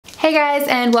Hey guys,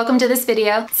 and welcome to this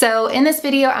video. So in this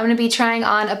video, I'm going to be trying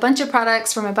on a bunch of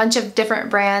products from a bunch of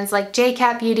different brands like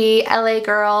JCat Beauty, LA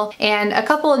Girl, and a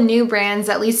couple of new brands,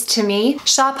 at least to me.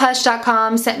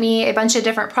 ShopHush.com sent me a bunch of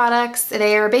different products.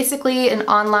 They are basically an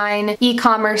online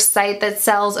e-commerce site that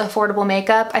sells affordable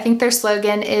makeup. I think their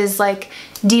slogan is like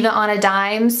diva on a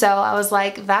dime, so I was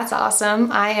like, that's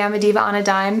awesome. I am a diva on a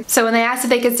dime. So when they asked if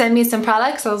they could send me some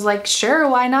products, I was like, sure,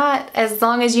 why not? As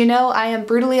long as you know I am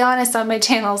brutally honest on my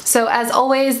channels. So as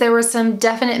always, there were some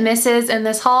definite misses in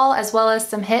this haul as well as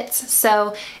some hits.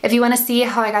 So if you want to see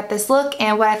how I got this look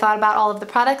and what I thought about all of the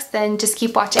products, then just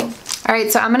keep watching.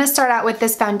 Alright, so I'm going to start out with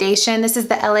this foundation. This is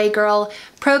the LA Girl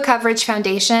Pro Coverage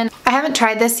Foundation. I haven't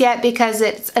tried this yet because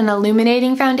it's an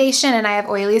illuminating foundation and I have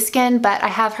oily skin, but I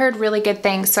have heard really good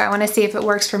things, so I want to see if it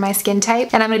works for my skin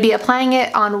type. And I'm going to be applying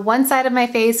it on one side of my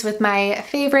face with my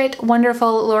favorite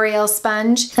wonderful L'Oreal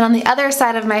sponge. And on the other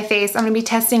side of my face, I'm going to be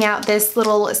testing out this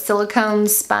little silicone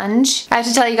sponge. I have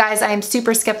to tell you guys, I am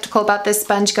super skeptical about this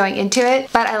sponge going into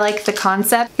it, but I like the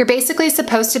concept. You're basically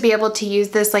supposed to be able to use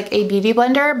this like a beauty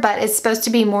blender, but it's supposed to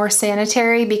be more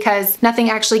sanitary because nothing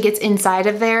actually gets inside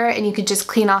of there and you could just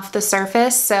clean off the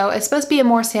surface. So it's supposed to be a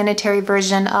more sanitary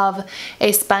version of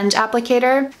a sponge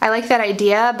applicator. I like that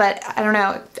idea, but I don't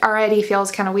know, it already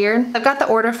feels kind of weird. I've got the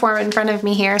order form in front of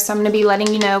me here, so I'm going to be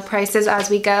letting you know prices as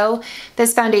we go.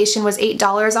 This foundation was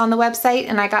 $8 on the website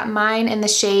and I got mine in the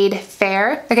shade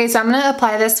Fair. Okay, so I'm going to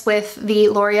apply this with the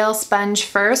L'Oreal sponge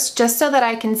first, just so that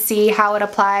I can see how it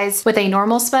applies with a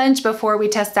normal sponge before we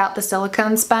test out the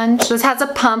silicone sponge. This has a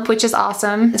pump, which is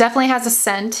awesome. It definitely has a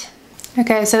scent.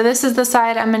 Okay, so this is the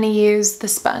side I'm going to use the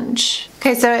sponge.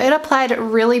 Okay, so it applied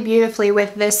really beautifully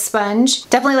with this sponge.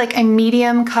 Definitely like a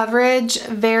medium coverage,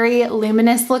 very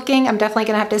luminous looking. I'm definitely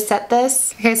going to have to set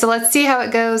this. Okay, so let's see how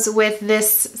it goes with this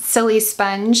silly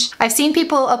sponge. I've seen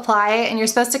people apply it and you're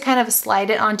supposed to kind of slide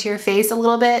it onto your face a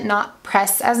little bit, not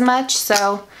press as much,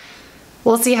 so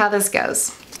we'll see how this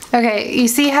goes. Okay, you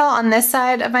see how on this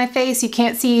side of my face you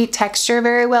can't see texture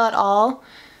very well at all?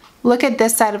 Look at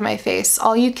this side of my face.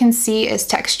 All you can see is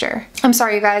texture. I'm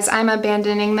sorry you guys, I'm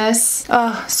abandoning this.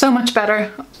 Oh, so much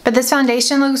better. But this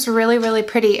foundation looks really, really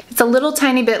pretty. It's a little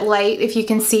tiny bit light if you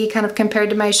can see kind of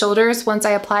compared to my shoulders once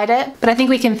I applied it, but I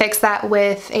think we can fix that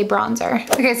with a bronzer.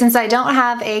 Okay, since I don't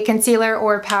have a concealer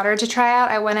or powder to try out,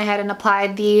 I went ahead and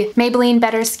applied the Maybelline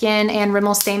Better Skin and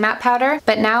Rimmel Stay Matte powder.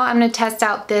 But now I'm gonna test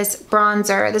out this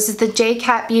bronzer. This is the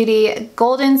JCat Beauty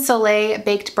Golden Soleil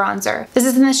Baked Bronzer. This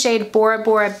is in the shade Bora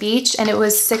Bora Beach and it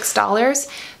was $6.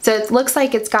 So it looks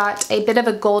like it's got a bit of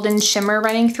a golden shimmer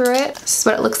running through it. This is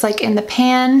what it looks like in the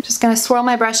pan. Just gonna swirl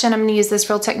my brush in. I'm gonna use this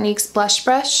Real Techniques blush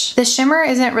brush. The shimmer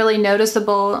isn't really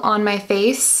noticeable on my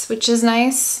face, which is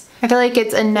nice. I feel like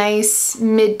it's a nice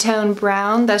mid-tone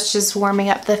brown that's just warming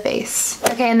up the face.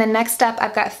 Okay, and then next up,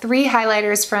 I've got 3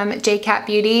 highlighters from JCat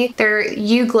Beauty. They're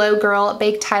You Glow Girl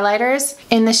Baked Highlighters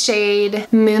in the shade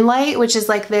Moonlight, which is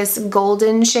like this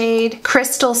golden shade,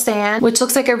 Crystal Sand, which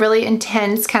looks like a really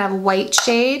intense kind of white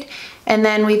shade, and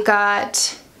then we've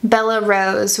got Bella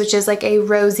Rose, which is like a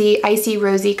rosy, icy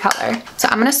rosy color. So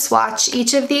I'm gonna swatch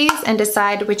each of these and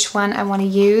decide which one I wanna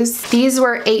use. These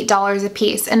were $8 a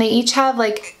piece and they each have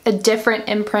like a different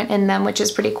imprint in them, which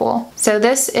is pretty cool. So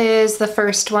this is the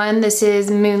first one. This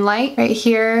is Moonlight right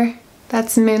here.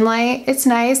 That's Moonlight. It's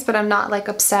nice, but I'm not like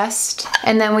obsessed.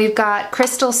 And then we've got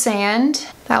Crystal Sand.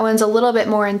 That one's a little bit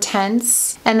more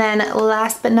intense. And then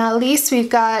last but not least, we've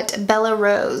got Bella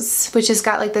Rose, which has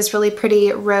got like this really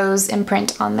pretty rose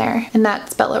imprint on there. And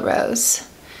that's Bella Rose.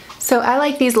 So I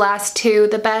like these last two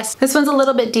the best. This one's a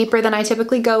little bit deeper than I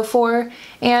typically go for,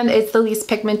 and it's the least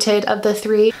pigmented of the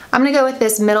 3. I'm gonna go with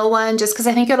this middle one just because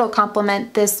I think it'll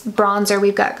complement this bronzer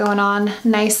we've got going on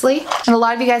nicely. And a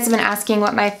lot of you guys have been asking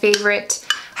what my favorite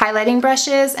highlighting brush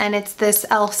is, and it's this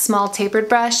e.l.f. small tapered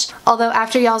brush. Although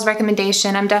after y'all's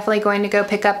recommendation, I'm definitely going to go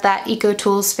pick up that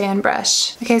EcoTools fan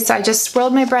brush. Okay, so I just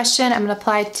swirled my brush in. I'm gonna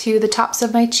apply it to the tops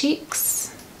of my cheeks.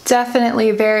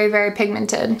 Definitely very, very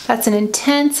pigmented. That's an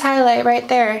intense highlight right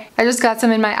there. I just got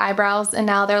some in my eyebrows and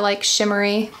now they're like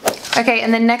shimmery. Okay,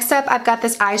 and then next up I've got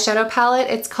this eyeshadow palette.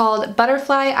 It's called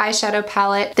Butterfly Eyeshadow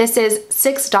Palette. This is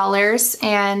 $6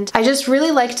 and I just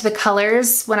really liked the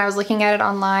colors when I was looking at it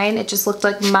online. It just looked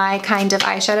like my kind of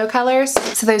eyeshadow colors.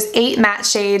 So there's 8 matte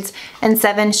shades and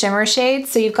 7 shimmer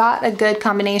shades. So you've got a good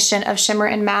combination of shimmer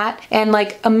and matte and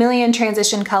like a million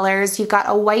transition colors. You've got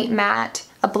a white matte,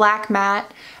 a black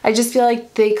matte. I just feel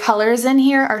like the colors in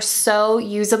here are so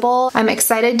usable. I'm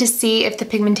excited to see if the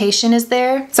pigmentation is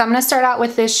there. So I'm gonna start out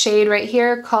with this shade right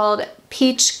here called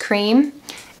Peach Cream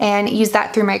and use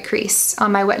that through my crease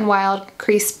on my Wet n Wild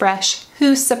crease brush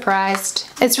Who's surprised?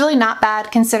 It's really not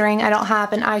bad considering I don't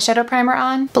have an eyeshadow primer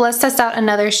on, but let's test out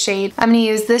another shade. I'm gonna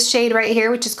use this shade right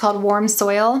here, which is called Warm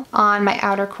Soil, on my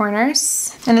outer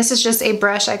corners. And this is just a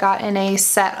brush I got in a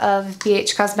set of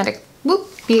BH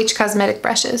Cosmetic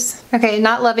brushes. Okay,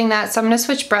 not loving that, so I'm gonna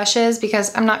switch brushes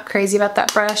because I'm not crazy about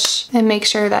that brush, and make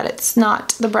sure that it's not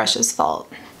the brush's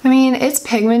fault. I mean, it's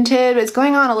pigmented, but it's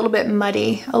going on a little bit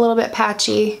muddy, a little bit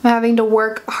patchy. I'm having to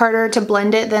work harder to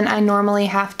blend it than I normally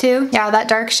have to. Yeah, that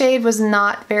dark shade was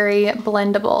not very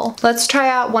blendable. Let's try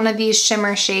out one of these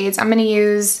shimmer shades. I'm gonna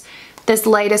use this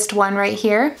lightest one right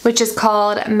here, which is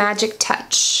called Magic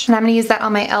Touch. And I'm gonna use that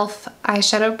on my e.l.f.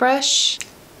 eyeshadow brush.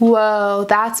 Whoa,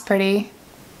 that's pretty.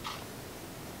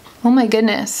 Oh my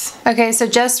goodness. Okay, so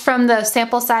just from the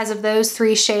sample size of those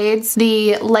 3 shades,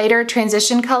 the lighter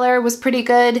transition color was pretty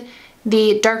good.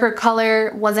 The darker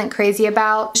color wasn't crazy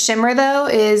about. Shimmer though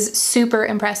is super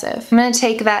impressive. I'm gonna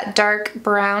take that dark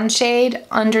brown shade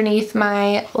underneath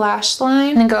my lash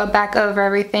line and go back over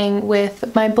everything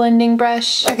with my blending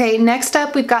brush. Okay, next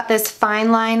up we've got this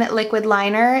Fineline liquid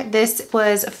liner. This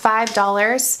was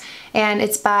 $5 and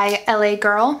it's by LA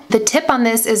Girl. The tip on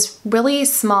this is really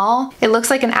small. It looks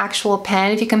like an actual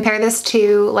pen. If you compare this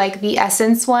to like the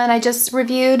Essence one I just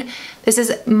reviewed, this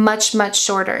is much, much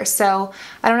shorter. So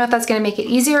I don't know if that's gonna make it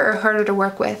easier or harder to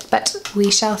work with, but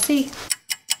we shall see.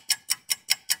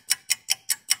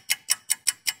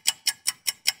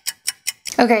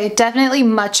 Okay, definitely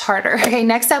much harder. Okay,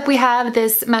 next up we have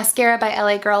this mascara by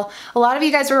LA Girl. A lot of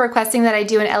you guys were requesting that I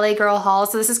do an LA Girl haul,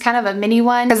 so this is kind of a mini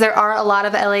one because there are a lot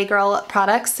of LA Girl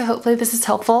products, so hopefully this is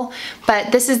helpful.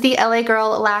 But this is the LA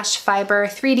Girl Lash Fiber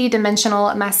 3D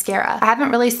Dimensional Mascara. I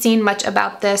haven't really seen much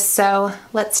about this, so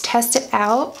let's test it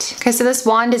out. Okay, so this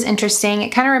wand is interesting. It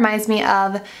kind of reminds me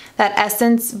of that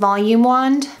Essence volume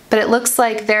wand, but it looks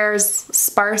like there's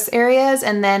sparse areas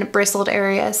and then bristled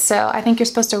areas. So I think you're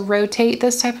supposed to rotate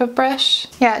this type of brush.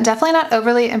 Yeah, definitely not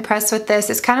overly impressed with this.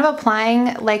 It's kind of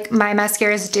applying like my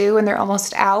mascaras do when they're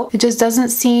almost out. It just doesn't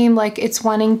seem like it's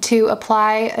wanting to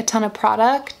apply a ton of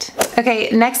product. Okay,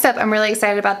 next up, I'm really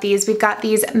excited about these. We've got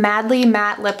these Madly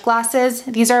Matte lip glosses.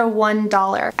 These are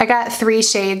 $1. I got 3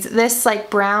 shades. This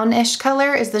like brownish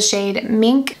color is the shade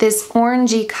Mink. This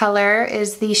orangey color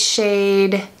is the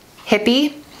shade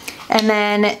Hippie. And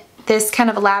then this kind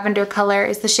of lavender color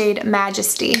is the shade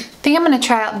Majesty. I think I'm gonna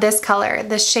try out this color,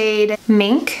 the shade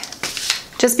Mink,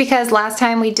 just because last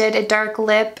time we did a dark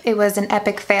lip, it was an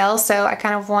epic fail, so I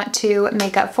kind of want to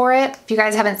make up for it. If you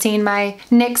guys haven't seen my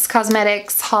NYX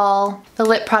Cosmetics haul, the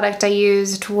lip product I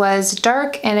used was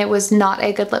dark and it was not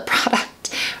a good lip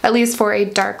product, at least for a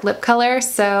dark lip color,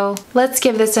 so let's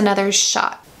give this another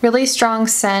shot. Really strong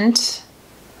scent.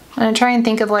 I'm gonna try and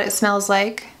think of what it smells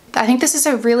like. I think this is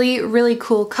a really, really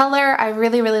cool color. I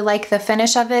really, really like the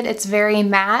finish of it. It's very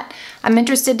matte. I'm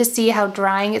interested to see how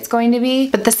drying it's going to be,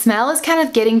 but the smell is kind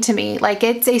of getting to me. Like,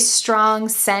 it's a strong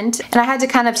scent, and I had to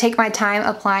kind of take my time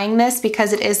applying this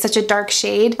because it is such a dark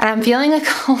shade, and I'm feeling like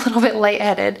a little bit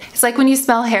lightheaded. It's like when you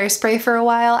smell hairspray for a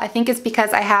while. I think it's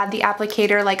because I had the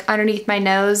applicator like underneath my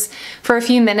nose for a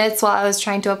few minutes while I was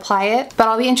trying to apply it, but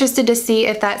I'll be interested to see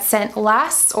if that scent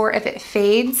lasts or if it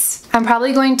fades. I'm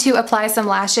probably going to apply some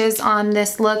lashes on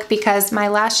this look because my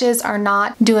lashes are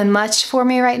not doing much for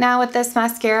me right now with this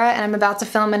mascara, and I'm about to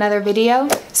film another video.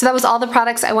 So that was all the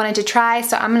products I wanted to try,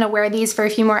 so I'm gonna wear these for a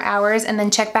few more hours and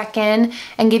then check back in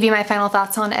and give you my final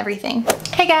thoughts on everything.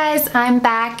 Hey guys, I'm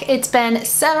back. It's been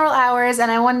several hours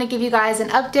and I wanted to give you guys an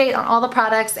update on all the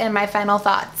products and my final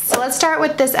thoughts. So let's start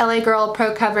with this LA Girl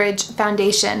Pro Coverage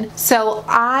Foundation. So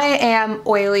I am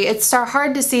oily. It's so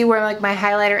hard to see where like my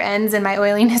highlighter ends and my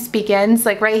oiliness begins.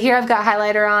 Like right here I've got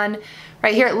highlighter on.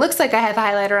 Right here it looks like I have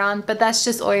highlighter on, but that's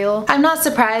just oil. I'm not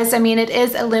surprised. I mean, it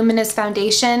is a luminous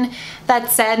foundation. That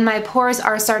said, my pores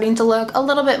are starting to look a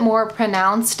little bit more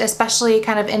pronounced, especially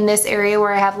kind of in this area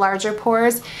where I have larger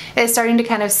pores. It's starting to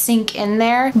kind of sink in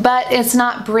there, but it's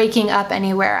not breaking up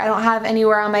anywhere. I don't have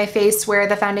anywhere on my face where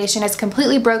the foundation has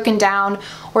completely broken down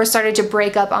or started to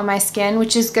break up on my skin,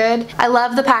 which is good. I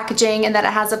love the packaging and that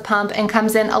it has a pump and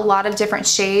comes in a lot of different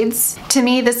shades. To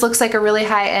me, this looks like a really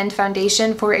high-end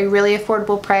foundation for a really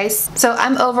affordable price. So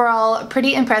I'm overall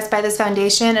pretty impressed by this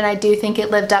foundation, and I do think it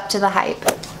lived up to the hype.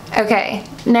 Okay,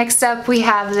 next up we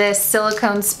have this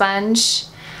silicone sponge.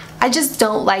 I just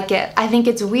don't like it. I think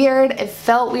it's weird, it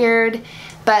felt weird,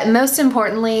 but most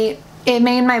importantly, it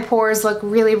made my pores look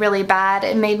really, really bad.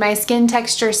 It made my skin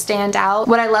texture stand out.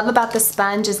 What I love about the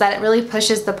sponge is that it really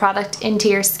pushes the product into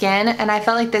your skin, and I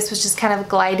felt like this was just kind of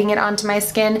gliding it onto my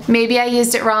skin. Maybe I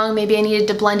used it wrong, maybe I needed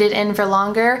to blend it in for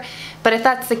longer, but if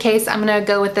that's the case, I'm gonna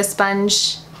go with the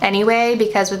sponge anyway,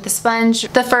 because with the sponge,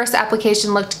 the first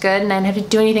application looked good and I didn't have to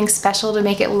do anything special to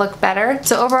make it look better.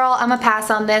 So overall, I'm gonna pass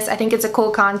on this. I think it's a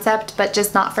cool concept, but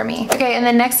just not for me. Okay, and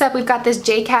then next up, we've got this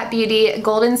JCat Beauty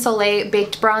Golden Soleil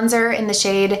Baked Bronzer in the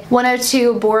shade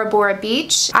 102 Bora Bora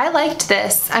Beach. I liked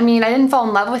this. I mean, I didn't fall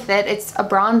in love with it. It's a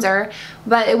bronzer,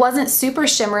 but it wasn't super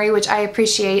shimmery, which I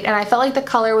appreciate, and I felt like the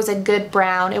color was a good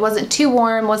brown. It wasn't too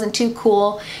warm, wasn't too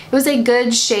cool. It was a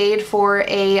good shade for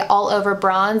a all-over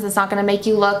bronze. It's not gonna make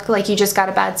you look like you just got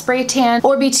a bad spray tan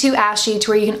or be too ashy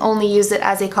to where you can only use it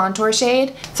as a contour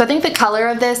shade. So I think the color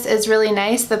of this is really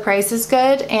nice. The price is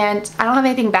good, and I don't have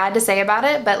anything bad to say about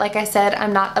it, but like I said,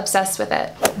 I'm not obsessed with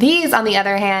it. These, on the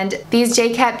other hand, these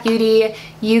JCat Beauty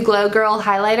You Glow Girl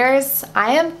highlighters,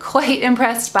 I am quite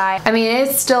impressed by. I mean,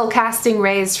 it's still casting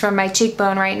rays from my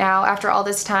cheekbone right now after all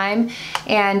this time,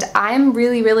 and I'm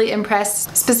really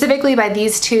impressed specifically by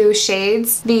these two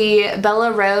shades, the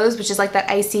Bella Rose, which is like that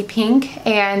icy pink,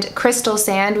 and Crystal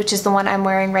Sand, which is the one I'm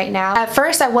wearing right now. At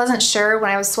first I wasn't sure when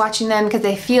I was swatching them because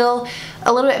they feel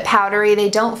a little bit powdery. They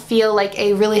don't feel like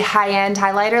a really high-end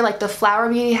highlighter. Like the Flower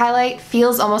Beauty highlight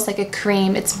feels almost like a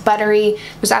cream. It's buttery.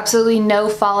 There's absolutely no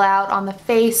fallout on the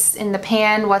face, in the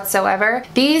pan whatsoever.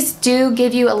 These do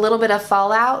give you a little bit of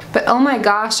fallout, but oh my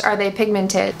gosh, are they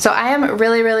pigmented. So I am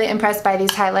really impressed by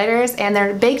these highlighters, and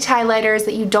they're baked highlighters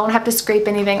that you don't have to scrape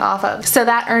anything off of. So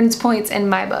that earns points in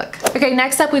my book. Okay,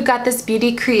 next up we've got this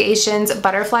Beauty Creations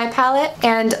Butterfly palette,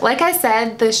 and like I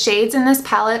said, the shades in this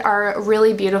palette are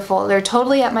really beautiful. They're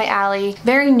totally up my alley.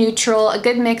 Very neutral, a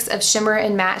good mix of shimmer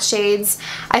and matte shades.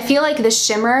 I feel like the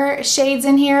shimmer shades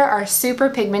in here are super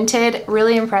pigmented,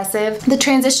 really impressive. The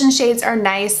transition shades are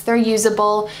nice, they're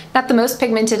usable. Not the most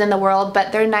pigmented in the world,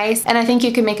 but they're nice, and I think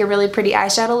you can make a really pretty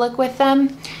eyeshadow look with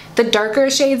them. The darker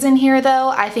shades in here though,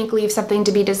 I think leave something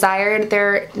to be desired.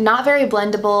 They're not very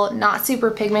blendable, not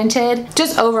super pigmented,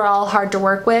 just overall hard to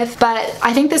work with. But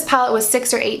I think this palette was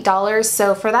 $6 or $8,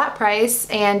 so for that price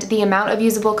and the amount of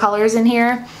usable colors in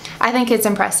here, I think it's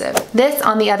impressive. This,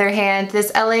 on the other hand,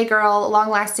 this LA Girl Long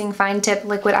Lasting Fine Tip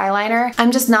Liquid Eyeliner,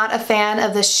 I'm just not a fan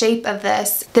of the shape of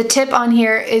this. The tip on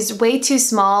here is way too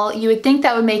small. You would think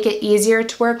that would make it easier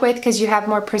to work with because you have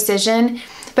more precision,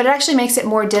 but it actually makes it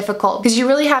more difficult because you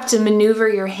really have to maneuver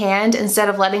your hand instead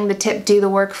of letting the tip do the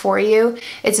work for you.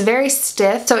 It's very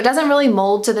stiff, so it doesn't really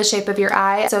mold to the shape of your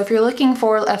eye. So if you're looking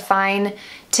for a fine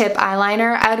tip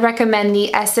eyeliner, I would recommend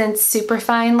the Essence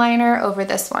Superfine Liner over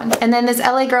this one. And then this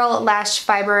LA Girl Lash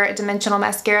Fiber Dimensional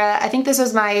Mascara, I think this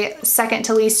was my second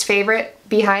to least favorite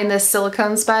behind this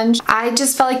silicone sponge. I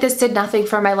just felt like this did nothing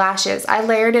for my lashes. I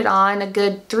layered it on a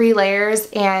good 3 layers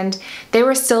and they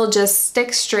were still just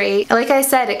stick straight. Like I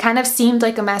said, it kind of seemed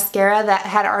like a mascara that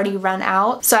had already run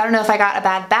out. So I don't know if I got a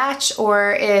bad batch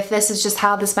or if this is just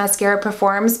how this mascara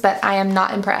performs, but I am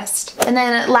not impressed. And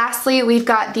then lastly, we've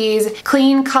got these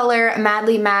Kleancolor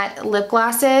Madly Matte lip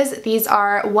glosses. These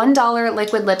are $1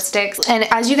 liquid lipsticks. And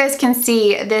as you guys can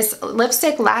see, this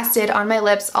lipstick lasted on my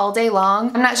lips all day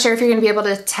long. I'm not sure if you're gonna be able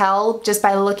to tell just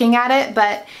by looking at it,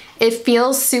 but it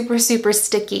feels super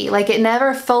sticky. Like it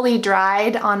never fully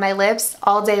dried on my lips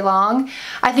all day long.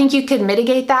 I think you could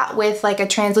mitigate that with like a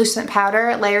translucent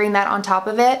powder, layering that on top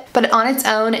of it, but on its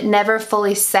own it never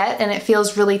fully set and it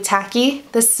feels really tacky.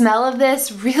 The smell of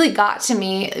this really got to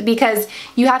me because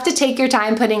you have to take your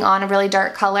time putting on a really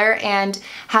dark color, and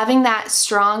having that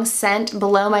strong scent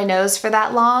below my nose for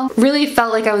that long really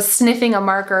felt like I was sniffing a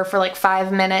marker for like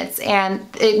 5 minutes, and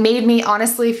it made me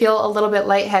honestly feel a little bit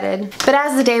lightheaded. But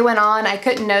as the day went on, I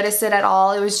couldn't notice it at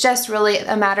all. It was just really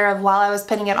a matter of while I was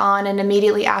putting it on and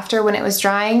immediately after when it was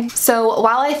drying. So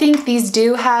while I think these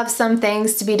do have some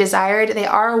things to be desired, they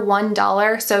are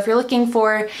 $1. So if you're looking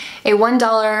for a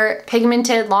 $1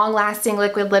 pigmented, long-lasting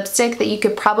liquid lipstick that you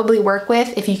could probably work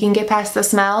with if you can get past the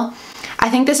smell, I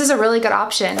think this is a really good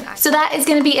option. So that is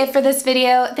gonna be it for this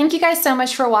video. Thank you guys so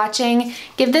much for watching.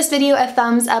 Give this video a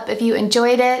thumbs up if you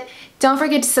enjoyed it. Don't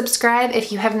forget to subscribe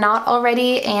if you have not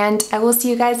already, and I will see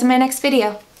you guys in my next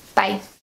video. Bye.